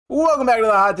Welcome back to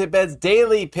the Hot Tip Bets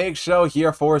Daily Pick Show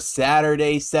here for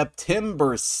Saturday,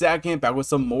 September 2nd. Back with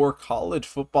some more college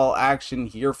football action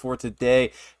here for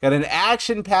today. Got an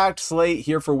action-packed slate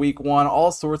here for week one,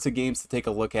 all sorts of games to take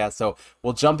a look at. So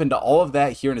we'll jump into all of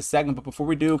that here in a second. But before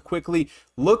we do, quickly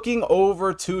looking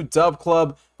over to Dub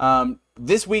Club.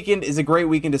 This weekend is a great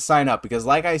weekend to sign up because,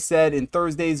 like I said in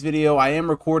Thursday's video, I am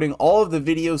recording all of the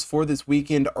videos for this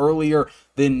weekend earlier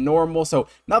than normal. So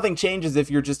nothing changes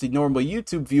if you're just a normal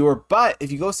YouTube viewer. But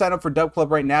if you go sign up for Dub Club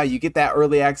right now, you get that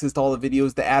early access to all the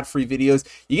videos, the ad-free videos.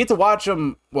 You get to watch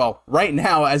them, well, right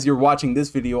now as you're watching this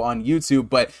video on YouTube.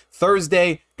 But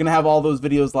Thursday, going to have all those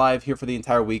videos live here for the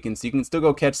entire weekend. So you can still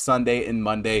go catch Sunday and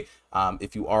Monday.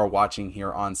 If you are watching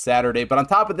here on Saturday. But on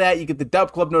top of that, you get the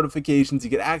Dub Club notifications, you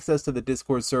get access to the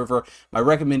Discord server, my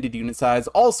recommended unit size,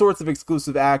 all sorts of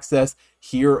exclusive access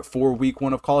here for week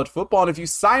one of college football. And if you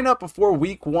sign up before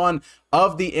week one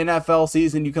of the NFL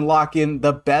season, you can lock in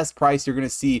the best price you're going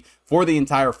to see for the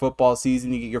entire football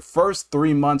season. You get your first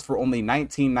 3 months for only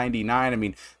 $19.99. I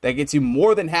mean, that gets you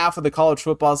more than half of the college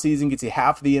football season, gets you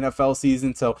half of the NFL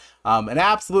season. So an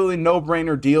absolutely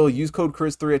no-brainer deal. Use code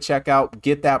Chris3 at checkout,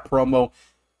 get that promo,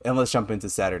 and let's jump into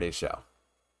Saturday's show.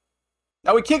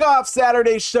 Now we kick off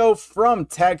Saturday's show from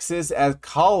Texas as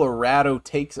Colorado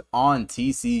takes on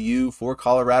TCU. For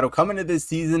Colorado, coming into this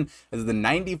season as the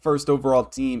 91st overall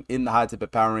team in the Hot Tip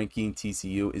Bet Power Ranking.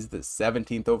 TCU is the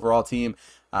 17th overall team.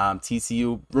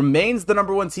 TCU remains the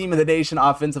number one team in the nation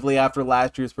offensively after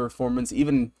last year's performance,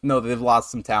 even though they've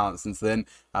lost some talent since then.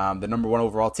 The number one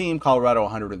overall team, Colorado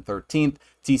 113th.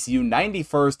 TCU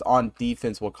 91st on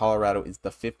defense, while Colorado is the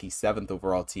 57th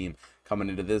overall team coming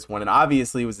into this one. And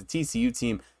obviously it was a TCU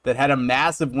team that had a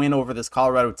massive win over this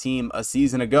Colorado team a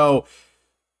season ago.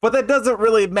 But that doesn't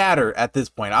really matter at this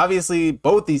point. Obviously,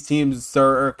 both these teams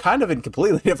are kind of in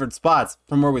completely different spots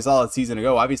from where we saw a season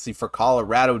ago. Obviously, for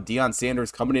Colorado, Deion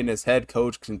Sanders coming in as head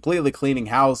coach, completely cleaning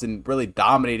house and really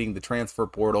dominating the transfer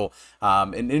portal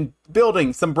and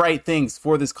building some bright things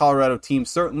for this Colorado team.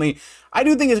 Certainly, I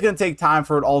do think it's going to take time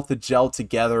for it all to gel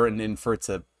together and for it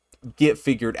to get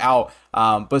figured out.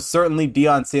 But certainly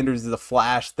Deion Sanders is a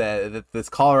flash that this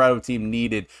Colorado team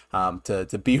needed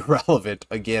to be relevant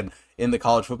again in the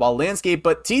college football landscape.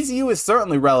 But TCU is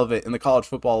certainly relevant in the college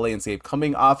football landscape,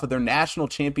 coming off of their national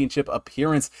championship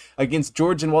appearance against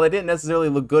Georgia. And while they didn't necessarily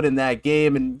look good in that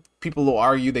game, and people will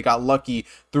argue they got lucky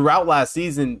throughout last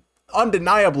season,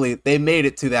 undeniably they made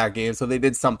it to that game, so they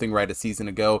did something right a season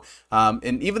ago.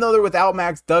 And even though they're without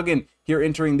Max Duggan here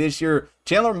entering this year,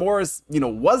 Chandler Morris,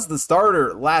 was the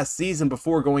starter last season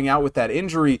before going out with that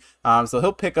injury. So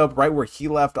he'll pick up right where he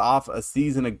left off a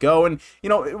season ago. And,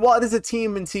 while it is a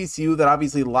team in TCU that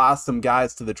obviously lost some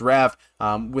guys to the draft,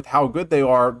 with how good they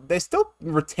are, they still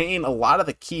retain a lot of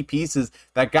the key pieces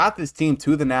that got this team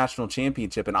to the national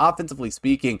championship. And offensively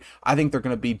speaking, I think they're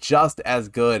going to be just as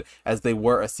good as they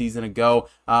were a season ago.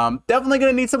 Definitely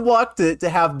going to need some luck to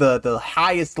have the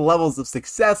highest levels of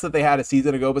success that they had a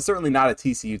season ago, but certainly not a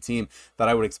TCU team that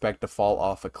I would expect to fall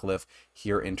off a cliff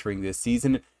here entering this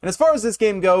season. And as far as this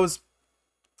game goes,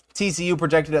 TCU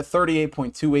projected at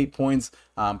 38.28 points,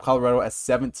 Colorado at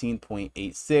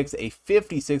 17.86, a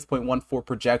 56.14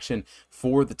 projection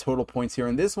for the total points here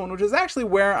in this one, which is actually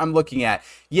where I'm looking at.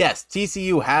 Yes,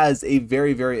 TCU has a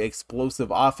very, very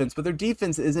explosive offense, but their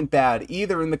defense isn't bad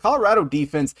either. And the Colorado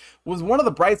defense was one of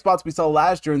the bright spots we saw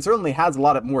last year and certainly has a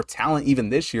lot of more talent even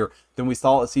this year than we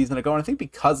saw a season ago. And I think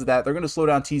because of that, they're going to slow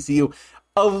down TCU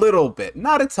a little bit,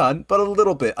 not a ton, but a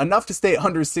little bit, enough to stay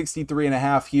under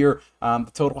 63.5 here. The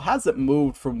total hasn't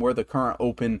moved from where the current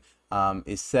open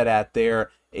is set at there.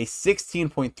 A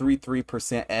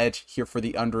 16.33% edge here for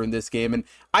the under in this game. And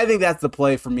I think that's the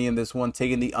play for me in this one,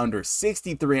 taking the under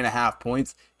 63.5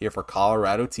 points here for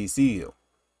Colorado TCU.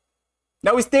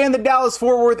 Now we stay in the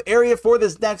Dallas-Fort Worth area for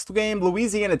this next game.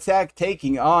 Louisiana Tech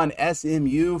taking on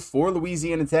SMU. For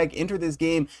Louisiana Tech, enter this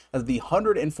game as the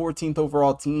 114th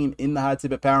overall team in the Hot Tip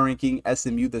Bet Power Ranking.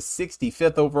 SMU, the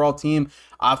 65th overall team.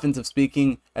 Offensive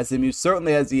speaking, SMU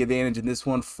certainly has the advantage in this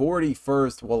one.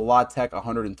 41st, while La Tech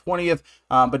 120th.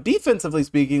 But defensively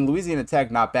speaking, Louisiana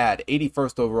Tech not bad.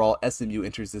 81st overall. SMU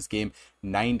enters this game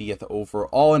 90th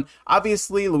overall. And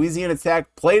obviously, Louisiana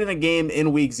Tech played in a game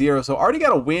in week 0, so already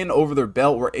got a win over their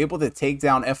belt. Were able to take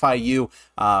down FIU,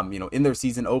 in their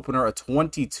season opener, a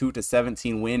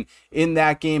 22-17 win in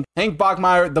that game. Hank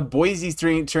Bachmeier, the Boise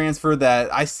State transfer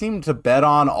that I seemed to bet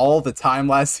on all the time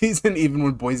last season, even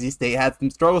when Boise State had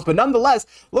some struggles, but nonetheless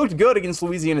looked good against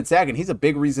Louisiana Tech, and he's a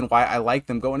big reason why I like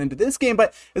them going into this game.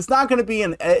 But it's not going to be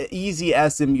an easy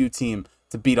SMU team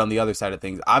to beat on the other side of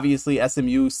things. Obviously,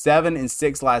 SMU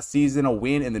 7-6 last season, a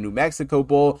win in the New Mexico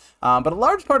Bowl, but a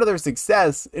large part of their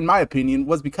success, in my opinion,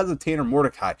 was because of Tanner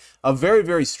Mordecai, a very,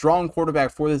 very strong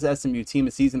quarterback for this SMU team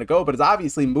a season ago, but has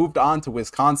obviously moved on to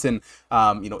Wisconsin,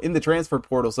 in the transfer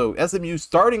portal. So SMU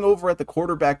starting over at the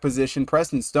quarterback position.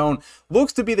 Preston Stone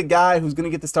looks to be the guy who's going to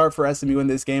get the start for SMU in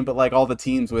this game, but like all the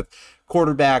teams with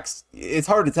quarterbacks, it's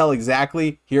hard to tell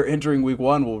exactly here entering week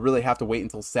one. We'll really have to wait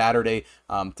until Saturday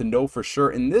to know for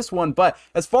sure in this one. But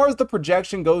as far as the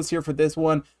projection goes here for this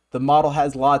one, the model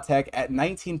has La Tech at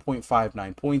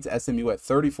 19.59 points, SMU at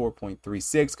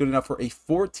 34.36, good enough for a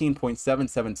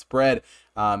 14.77 spread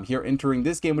here entering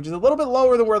this game, which is a little bit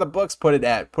lower than where the books put it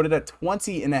at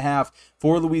 20.5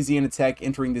 for Louisiana Tech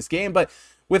entering this game. But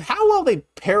with how well they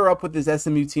pair up with this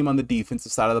SMU team on the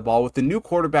defensive side of the ball, with the new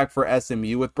quarterback for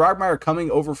SMU, with Brockmeyer coming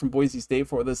over from Boise State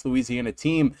for this Louisiana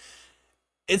team,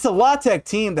 it's a La Tech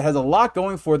team that has a lot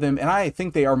going for them, and I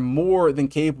think they are more than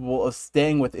capable of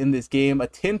staying within this game. A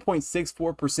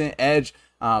 10.64% edge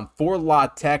for La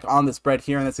Tech on the spread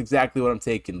here, and that's exactly what I'm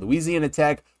taking. Louisiana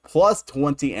Tech plus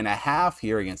 20.5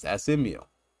 here against SMU.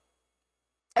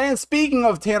 And speaking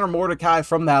of Tanner Mordecai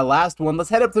from that last one, let's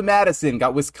head up to Madison.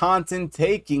 Got Wisconsin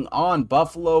taking on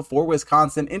Buffalo. For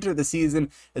Wisconsin, enter the season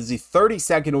as the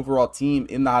 32nd overall team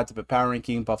in the Hot Tip Power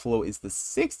Ranking. Buffalo is the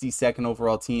 62nd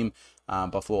overall team.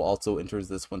 Buffalo also enters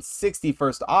this one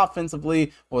 61st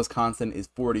offensively. Wisconsin is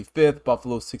 45th.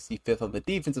 Buffalo 65th on the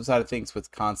defensive side of things.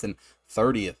 Wisconsin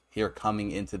 30th here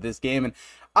coming into this game. And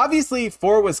obviously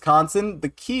for Wisconsin, the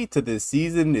key to this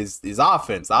season is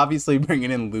offense. Obviously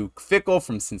bringing in Luke Fickell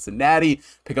from Cincinnati,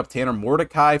 pick up Tanner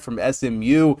Mordecai from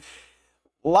SMU.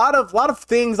 A lot of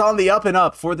things on the up and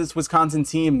up for this Wisconsin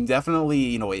team.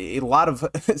 Definitely, a lot of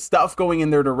stuff going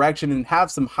in their direction, and have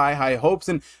some high hopes.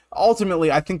 And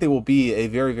ultimately, I think they will be a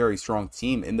very, very strong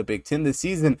team in the Big Ten this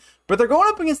season. But they're going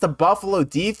up against the Buffalo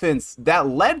defense that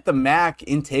led the MAC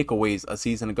in takeaways a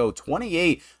season ago,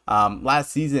 28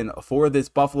 last season for this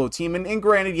Buffalo team. And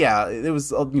granted, yeah, it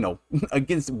was,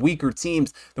 against weaker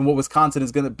teams than what Wisconsin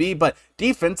is going to be. But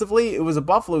defensively, it was a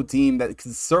Buffalo team that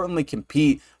could certainly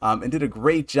compete and did a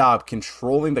great job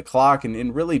controlling the clock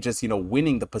and really just,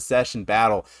 winning the possession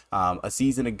battle a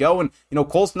season ago. And,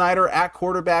 Cole Snyder at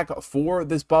quarterback for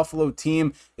this Buffalo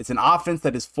team. It's an offense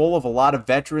that is full of a lot of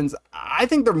veterans. I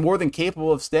think they're more than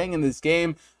capable of staying in this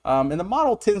game. And the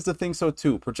model tends to think so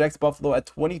too. Projects Buffalo at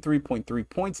 23.3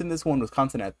 points in this one.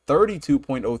 Wisconsin at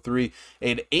 32.03.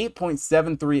 An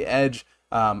 8.73 edge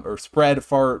or spread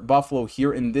for Buffalo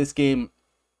here in this game,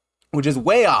 which is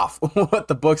way off what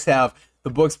the books have. The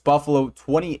books Buffalo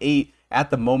 28 at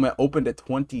the moment, opened at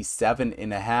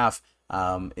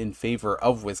 27.5 in favor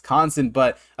of Wisconsin.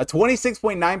 But a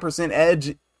 26.9%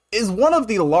 edge is one of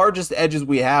the largest edges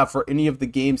we have for any of the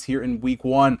games here in week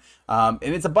one. And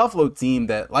it's a Buffalo team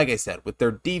that, like I said, with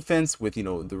their defense, with,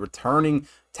 the returning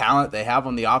talent they have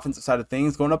on the offensive side of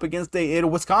things, going up against a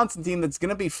Wisconsin team that's going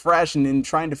to be fresh and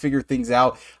trying to figure things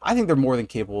out. I think they're more than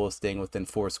capable of staying within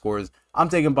 4 scores. I'm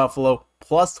taking Buffalo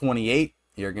plus 28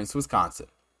 here against Wisconsin.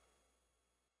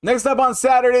 Next up on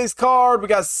Saturday's card, we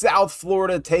got South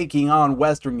Florida taking on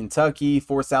Western Kentucky.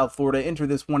 For South Florida, enter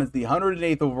this one as the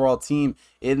 108th overall team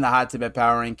in the Hot Tip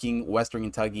Power Ranking. Western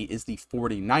Kentucky is the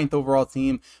 49th overall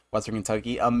team. Western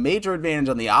Kentucky, a major advantage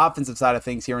on the offensive side of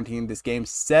things here in this game,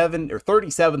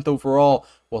 37th overall,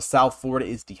 while South Florida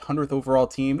is the 100th overall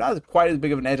team. Not quite as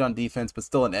big of an edge on defense, but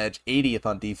still an edge, 80th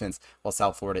on defense, while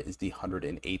South Florida is the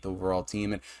 108th overall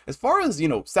team. And as far as,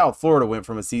 South Florida went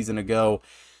from a season ago,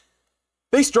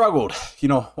 they struggled,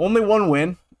 only one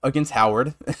win against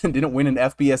Howard. Didn't win an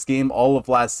FBS game all of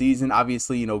last season.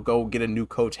 Obviously, go get a new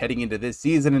coach heading into this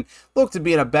season and look to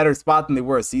be in a better spot than they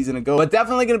were a season ago. But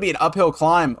definitely going to be an uphill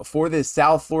climb for this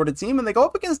South Florida team. And they go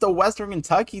up against a Western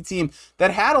Kentucky team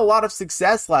that had a lot of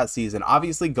success last season.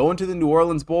 Obviously, going to the New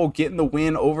Orleans Bowl, getting the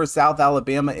win over South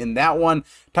Alabama in that one.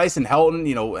 Tyson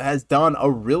Helton, has done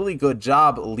a really good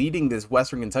job leading this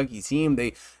Western Kentucky team.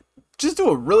 They just do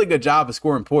a really good job of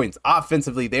scoring points.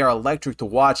 Offensively, they are electric to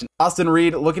watch. And Austin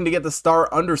Reed looking to get the start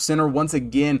under center once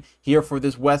again here for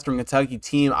this Western Kentucky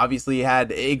team. Obviously, he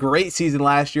had a great season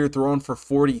last year, throwing for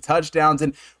 40 touchdowns.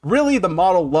 And really, the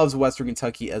model loves Western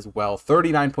Kentucky as well.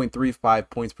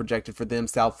 39.35 points projected for them.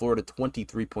 South Florida,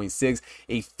 23.6.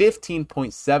 A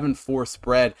 15.74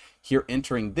 spread here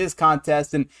entering this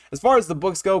contest. And as far as the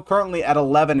books go, currently at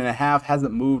 11.5,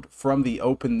 hasn't moved from the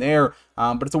open there.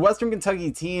 But it's a Western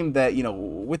Kentucky team that,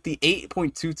 with the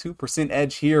 8.22%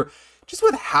 edge here, just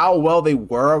with how well they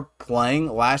were playing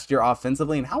last year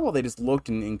offensively and how well they just looked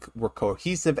and were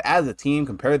cohesive as a team,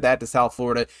 compared that to South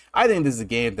Florida, I think this is a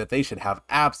game that they should have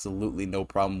absolutely no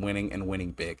problem winning, and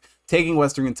winning big. Taking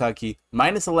Western Kentucky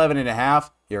minus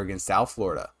 11.5 here against South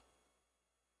Florida.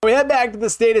 We head back to the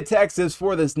state of Texas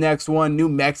for this next one. New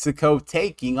Mexico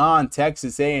taking on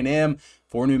Texas A&M.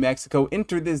 For New Mexico,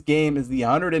 entered this game as the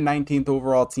 119th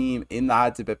overall team in the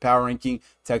Hot Tip Power Ranking.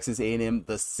 Texas A&M,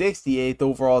 the 68th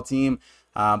overall team.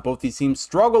 Both these teams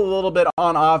struggle a little bit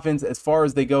on offense as far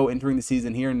as they go entering the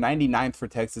season here. 99th for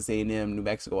Texas A&M, New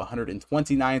Mexico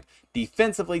 129th.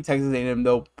 Defensively, Texas A&M,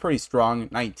 though, pretty strong,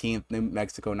 19th. New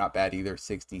Mexico, not bad either,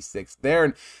 66th there.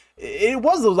 And it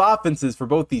was those offenses for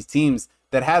both these teams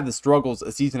that had the struggles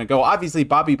a season ago. Obviously,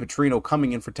 Bobby Petrino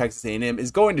coming in for Texas A&M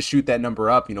is going to shoot that number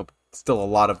up. Still a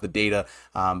lot of the data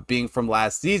being from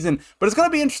last season, but it's going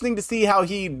to be interesting to see how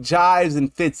he jives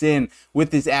and fits in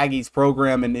with this Aggies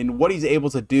program, and what he's able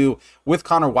to do with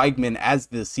Connor Weigman as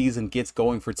the season gets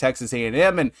going for Texas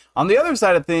A&M. And on the other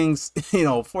side of things,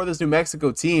 for this New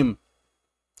Mexico team,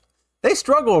 they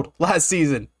struggled last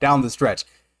season down the stretch.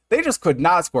 They just could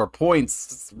not score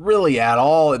points really at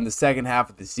all in the second half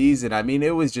of the season. I mean,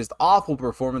 it was just awful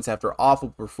performance after awful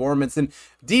performance. And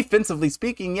defensively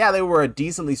speaking, yeah, they were a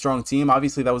decently strong team.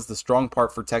 Obviously, that was the strong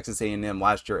part for Texas A&M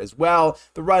last year as well.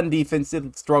 The run defense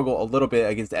did struggle a little bit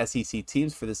against SEC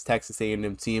teams for this Texas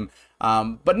A&M team.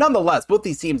 But nonetheless, both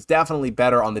these teams definitely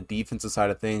better on the defensive side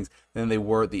of things than they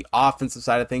were the offensive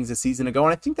side of things a season ago.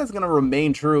 And I think that's going to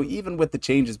remain true even with the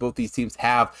changes both these teams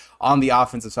have on the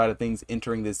offensive side of things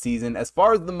entering this season. As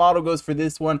far as the model goes for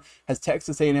this one, has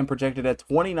Texas A&M projected at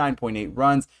 29.8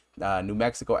 runs. New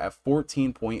Mexico at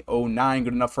 14.09,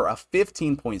 good enough for a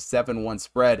 15.71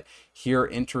 spread here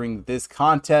entering this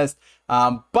contest.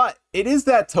 But it is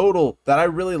that total that I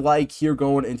really like here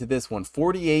going into this one.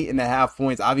 48.5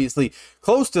 points, obviously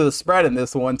close to the spread in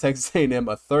this one. Texas A&M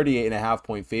a 38.5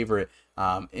 point favorite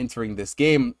entering this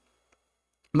game.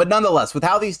 But nonetheless, with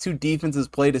how these two defenses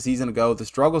played a season ago, the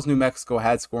struggles New Mexico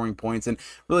had scoring points, and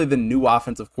really the new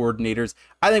offensive coordinators,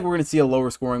 I think we're going to see a lower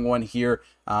scoring one here.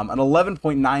 An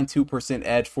 11.92%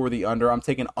 edge for the under. I'm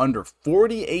taking under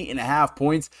 48.5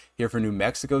 points here for New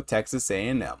Mexico, Texas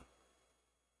A&M.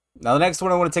 Now, the next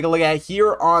one I want to take a look at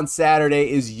here on Saturday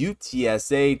is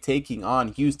UTSA taking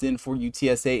on Houston. For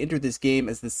UTSA, entered this game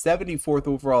as the 74th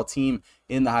overall team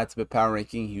in the High Tip Power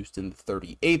Ranking. Houston, the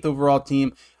 38th overall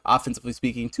team. Offensively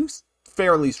speaking, two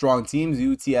fairly strong teams.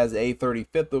 UTSA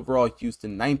 35th overall,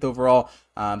 Houston 9th overall.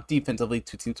 Defensively,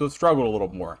 two teams who have struggled a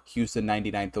little more. Houston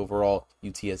 99th overall,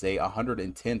 UTSA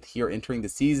 110th here entering the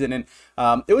season. And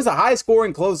it was a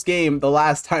high-scoring, close game the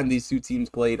last time these two teams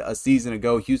played a season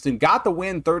ago. Houston got the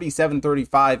win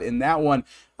 37-35 in that one,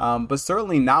 but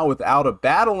certainly not without a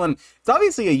battle. And it's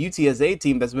obviously a UTSA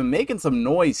team that's been making some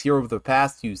noise here over the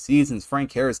past few seasons.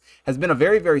 Frank Harris has been a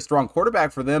very, very strong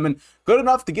quarterback for them, and good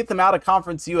enough to get them out of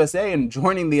Conference USA and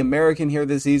joining the American here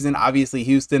this season. Obviously,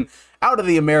 Houston out of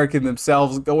the American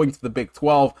themselves, going to the Big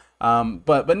 12.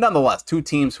 But nonetheless, two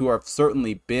teams who have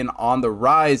certainly been on the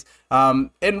rise. And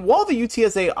while the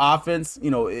UTSA offense,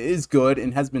 is good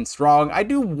and has been strong, I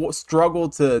do struggle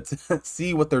to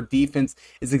see what their defense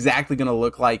is exactly going to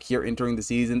look like here entering the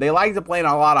season. They like to play in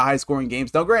a lot of high-scoring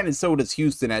games. Now, granted, so does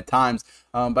Houston at times,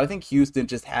 but I think Houston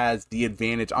just has the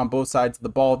advantage on both sides of the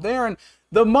ball there. And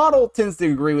the model tends to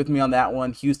agree with me on that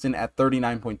one. Houston at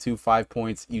 39.25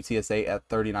 points, UTSA at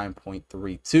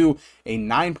 39.32, a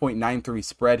 9.93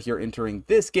 spread here entering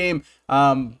this game.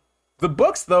 The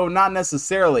books, though, not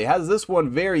necessarily. Has this one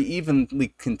very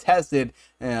evenly contested,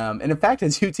 and in fact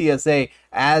has UTSA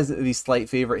as the slight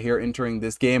favorite here entering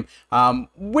this game,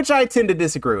 which I tend to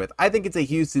disagree with. I think it's a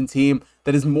Houston team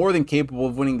that is more than capable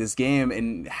of winning this game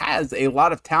and has a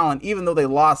lot of talent, even though they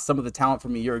lost some of the talent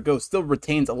from a year ago, still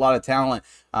retains a lot of talent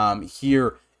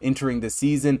here entering the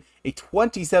season. A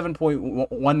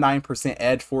 27.19%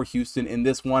 edge for Houston in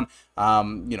this one.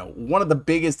 One of the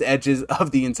biggest edges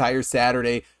of the entire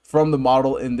Saturday from the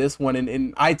model in this one,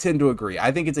 and I tend to agree.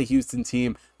 I think it's a Houston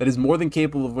team that is more than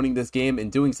capable of winning this game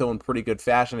and doing so in pretty good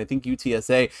fashion. I think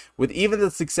UTSA, with even the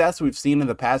success we've seen in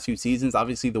the past few seasons,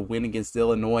 obviously the win against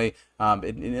Illinois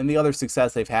and the other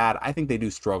success they've had, I think they do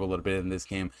struggle a little bit in this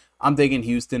game. I'm taking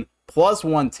Houston plus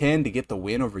 110 to get the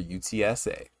win over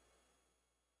UTSA.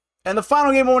 And the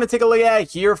final game I want to take a look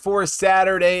at here for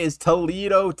Saturday is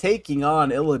Toledo taking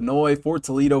on Illinois. For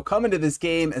Toledo, coming to this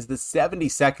game as the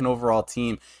 72nd overall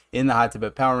team in the Hot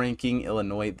Tip Power Ranking.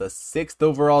 Illinois, the 6th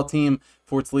overall team.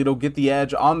 for Toledo get the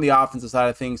edge on the offensive side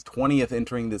of things, 20th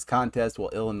entering this contest, while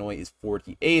Illinois is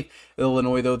 48th.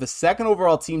 Illinois, though, the second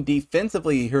overall team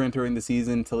defensively here entering the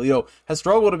season. Toledo has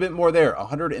struggled a bit more there,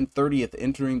 130th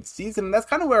entering the season, and that's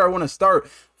kind of where I want to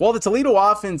start. While the Toledo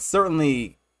offense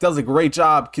certainly does a great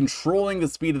job controlling the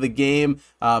speed of the game,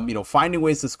 finding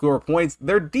ways to score points,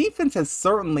 their defense has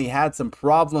certainly had some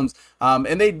problems,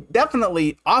 and they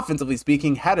definitely, offensively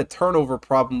speaking, had a turnover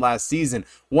problem last season.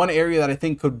 One area that I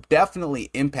think could definitely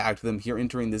impact them here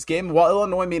entering this game. While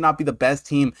Illinois may not be the best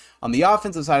team on the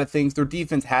offensive side of things, their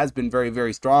defense has been very,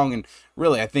 very strong, and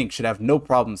really, I think, should have no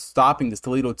problem stopping this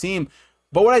Toledo team.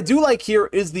 But what I do like here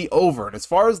is the over, and as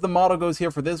far as the model goes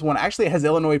here for this one, actually has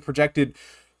Illinois projected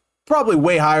probably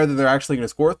way higher than they're actually going to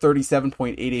score,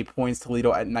 37.88 points,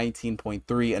 Toledo at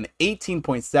 19.3, an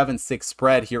 18.76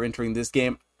 spread here entering this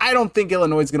game. I don't think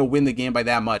Illinois is going to win the game by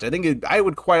that much. I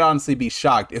would quite honestly be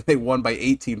shocked if they won by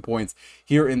 18 points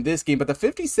here in this game. But the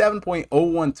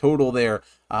 57.01 total there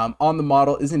on the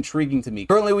model is intriguing to me.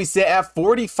 Currently, we sit at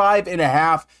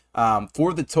 45.5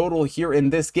 for the total here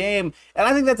in this game, and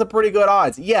I think that's a pretty good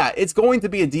odds. Yeah, it's going to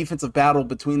be a defensive battle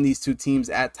between these two teams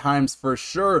at times for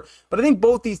sure, but I think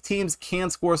both these teams can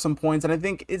score some points, and I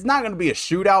think it's not going to be a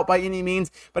shootout by any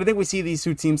means, but I think we see these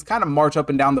two teams kind of march up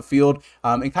and down the field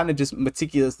and kind of just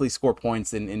meticulously score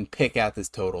points and pick at this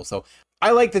total. So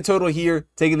I like the total here,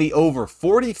 taking the over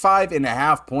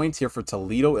 45.5 points here for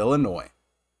Toledo, Illinois.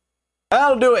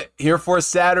 That'll do it here for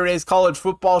Saturday's college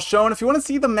football show. And if you want to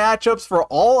see the matchups for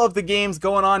all of the games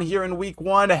going on here in week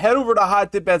 1, head over to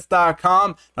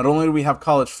hottipbets.com. Not only do we have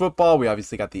college football, we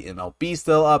obviously got the MLB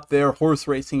still up there, horse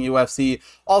racing, UFC,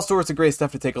 all sorts of great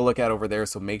stuff to take a look at over there.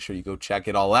 So make sure you go check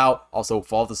it all out. Also,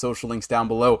 follow the social links down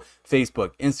below: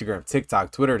 Facebook, Instagram,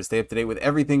 TikTok, Twitter, to stay up to date with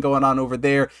everything going on over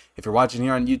there. If you're watching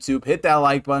here on YouTube, hit that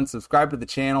like button, subscribe to the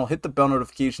channel, hit the bell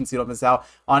notification so you don't miss out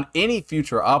on any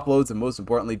future uploads, and most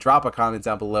importantly, drop a comment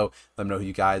down below. Let me know who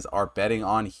you guys are betting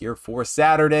on here for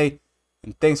Saturday.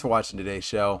 And thanks for watching today's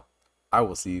show. I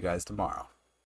will see you guys tomorrow.